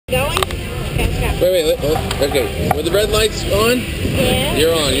Wait. Okay. Were the red lights on? Yeah.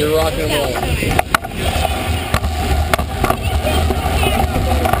 You're on. You're rocking and rolling.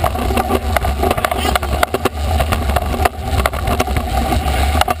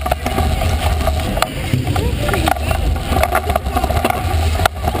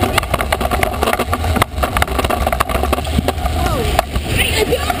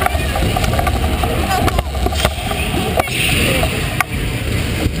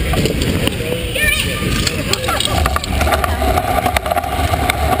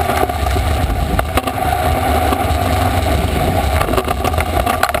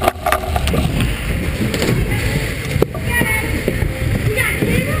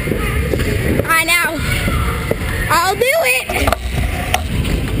 I'll do it!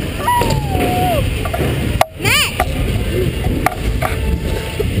 Matt!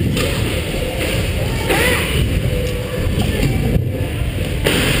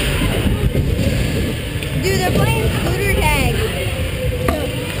 Dude, they're playing scooter tag.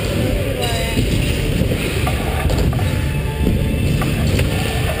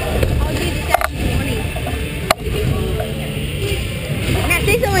 I'll do the 720. Matt,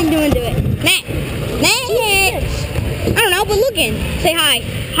 say something doing to it. Matt! I don't know, but looking. Say hi.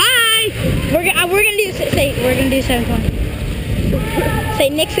 Hi. We're gonna do 720. Say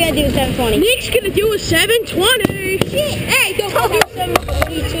Nick's gonna do a 720. Nick's gonna do a 720. Shit. Hey, don't call me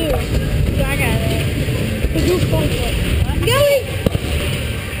 722. So I got it. Do a phone flip. Going.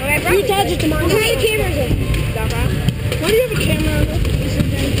 Okay, You attach it to mine. How many cameras in? Why do you have a camera on this? This is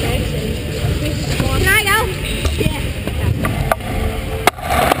very text and this is small. Can I go? Yeah.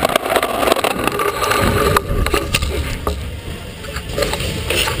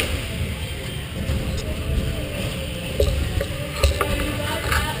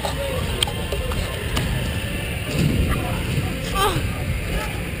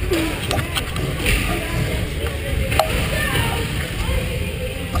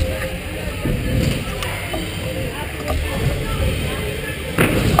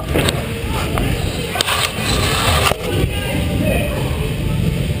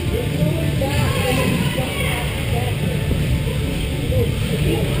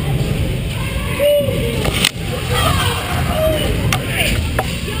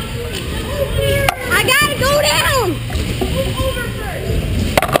 I gotta go down. Move over first.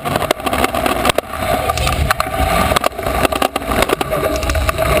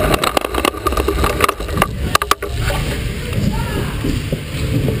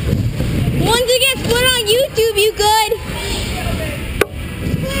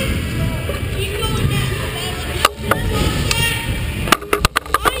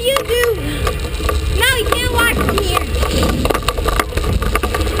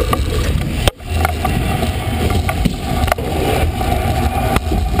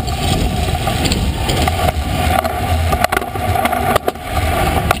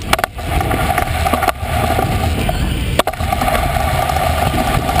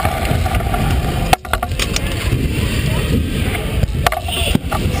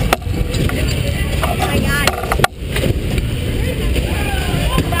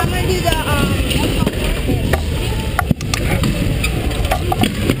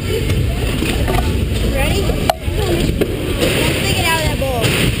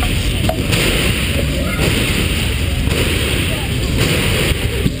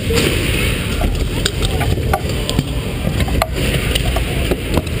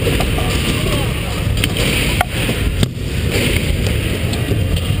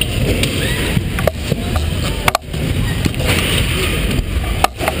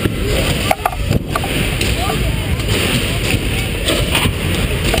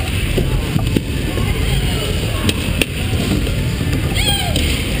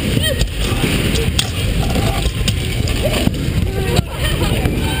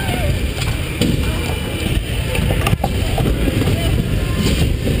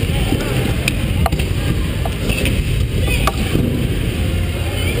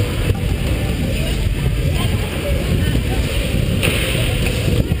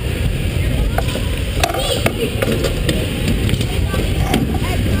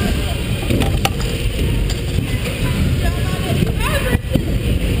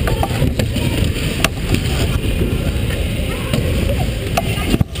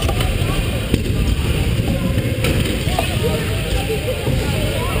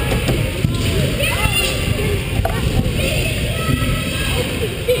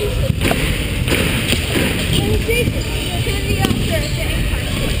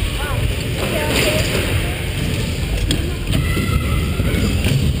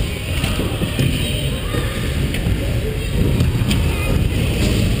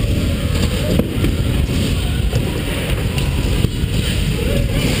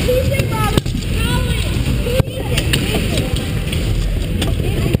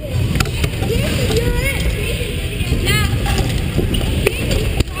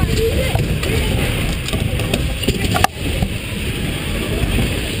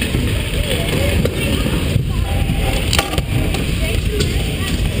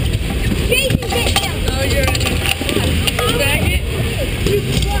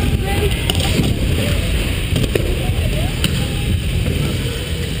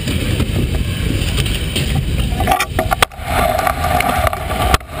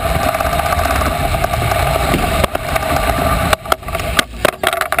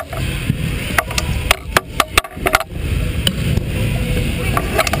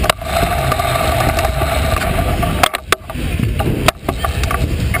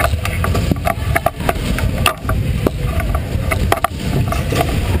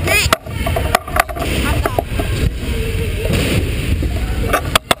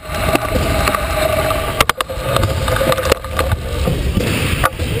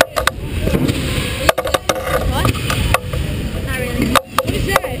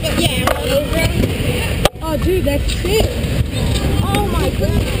 Dude, that's sick. Oh my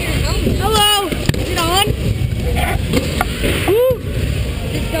god. Hello. Is it on? Woo.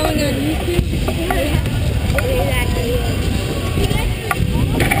 It's going on YouTube. Exactly.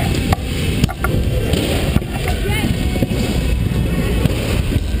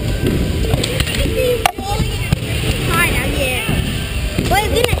 Kind of, yeah. But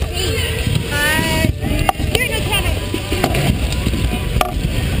it's in a cage. You're in a cabin.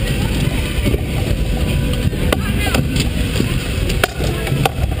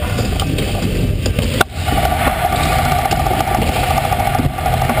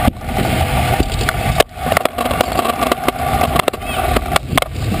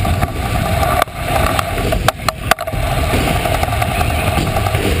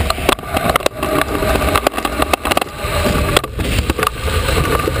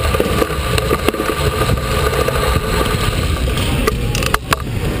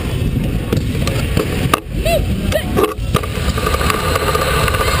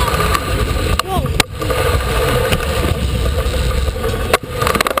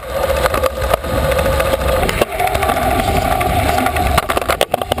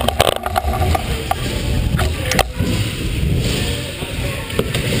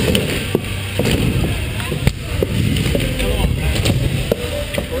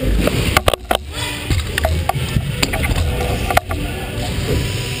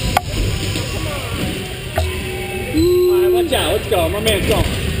 Watch out, let's go. My man's going.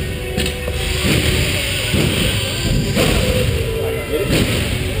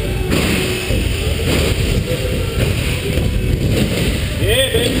 Yeah,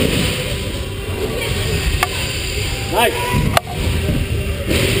 baby. Nice.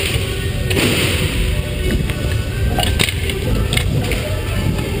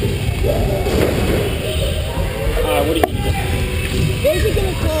 Alright, what are you gonna do? What is he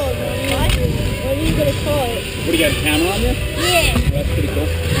gonna call it? What? What are you gonna call it? What do you got, a camera on you? Yeah. That's pretty cool.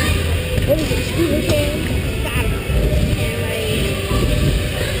 What is it? Scooter cam?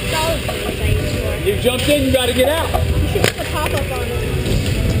 You jumped in, you gotta get out. You should put a pop-up on it.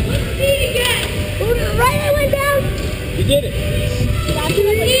 Let's see it again. Right, I went down. You did it. That's like a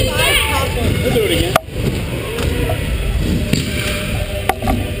side pop-up. We'll do it again.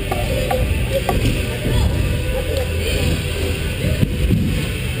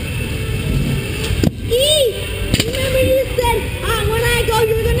 Remember you said, when I go,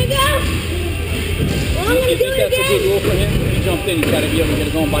 you're gonna go? Well, I'm gonna do it That's a good again. rule for him. You jumped in, you gotta be able to get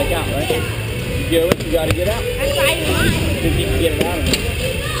his own bike out, right? Yeah. You do it, you gotta get out. That's why I want. If you can get it out of him.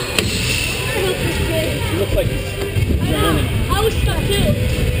 I hope this good. You look like he's drowning. I was stuck too. I'm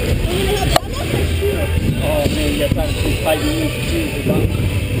gonna help. I'm not gonna shoot him. Oh man, you gotta try to tighten your shoes or something.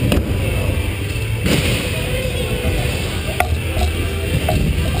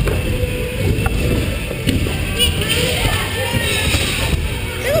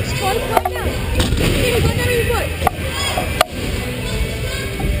 It looks fun right now. Here, go down on your foot.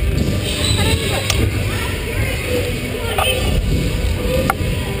 Go down on your foot.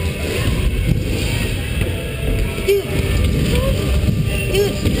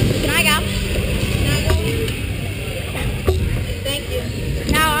 Dude, can I go? Thank you.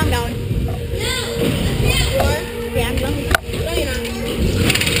 Now I'm going. Yeah, I'm going. No, you're not.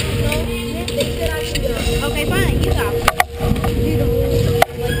 No, they said I should go. Okay, fine, you go. Dude,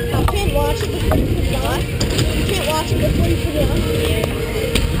 I can't watch it before you put it on. You can't watch it before you put it on.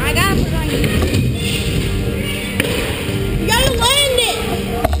 I gotta put it on you. You gotta land it.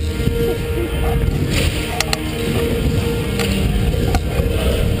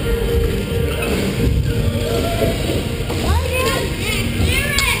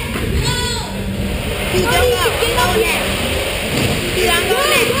 Dude, don't go. I'm going next. Dude, I'm going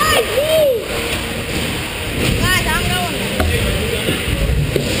next. Guys, I'm going next.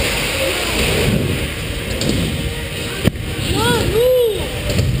 No, move.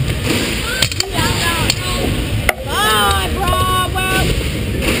 Dude, I'm going. Bye, bro.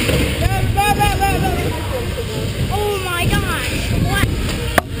 Oh my gosh. What?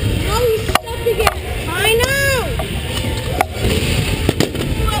 Now he's stuck again. I know.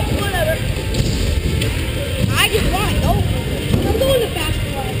 Well, whatever. I just want to go. I'm going to fast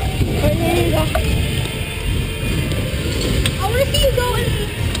one. Alright, there you go. I want to see you go in.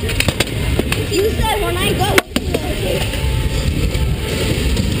 You said when I go.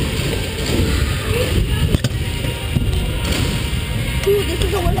 Dude, this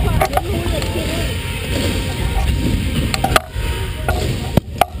is a one part. This is one that's getting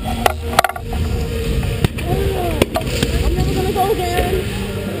I'm never gonna go again.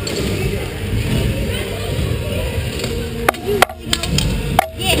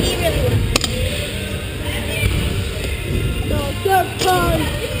 Yeah, he really will.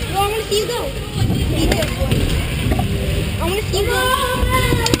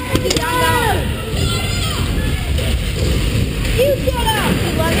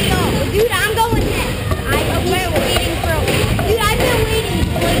 Dude, I'm going next. I've been waiting for a while. Dude, I've been waiting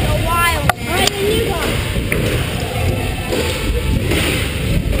for like a while. Alright, then you go.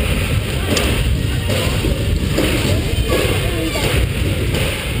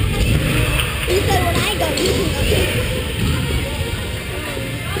 You said when I go, you can go too.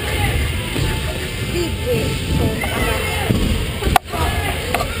 Dude, wait.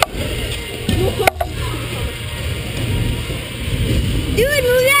 Dude,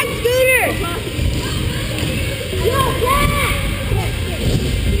 move that scooter! Yo, Dad!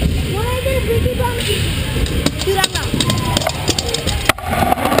 When I get a biggie bump, dude, I'm not.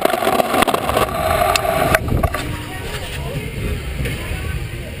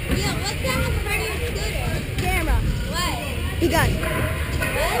 Yo, what's that on the front of your scooter? Camera. What? Because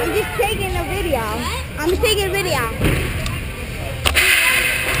I'm just taking a video. What? I'm taking a video.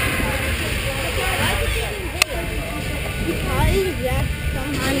 Because that's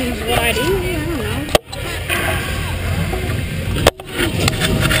sometimes what I do. I don't know.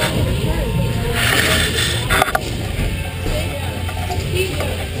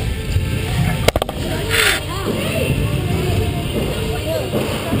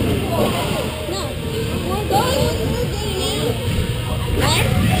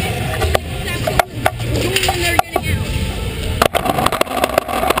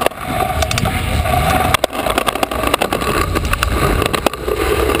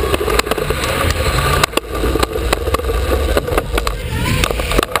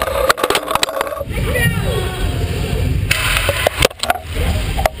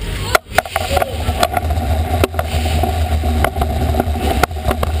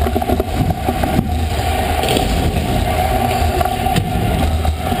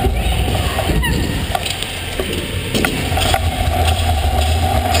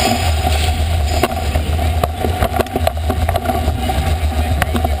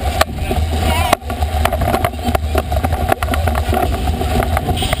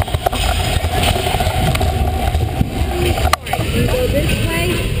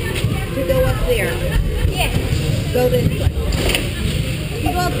 Go this way.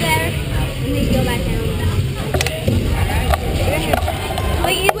 You go up there, and then you go back down.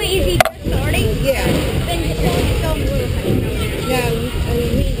 Wait, is he just starting? Yeah. Then just go through. No, he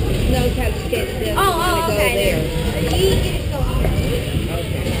knows how to sketch this. Oh, okay. There. You get it going.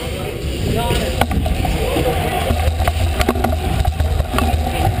 Okay. Got it.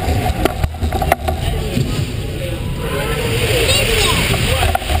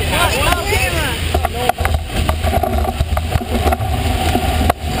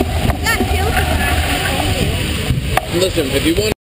 Listen, if you want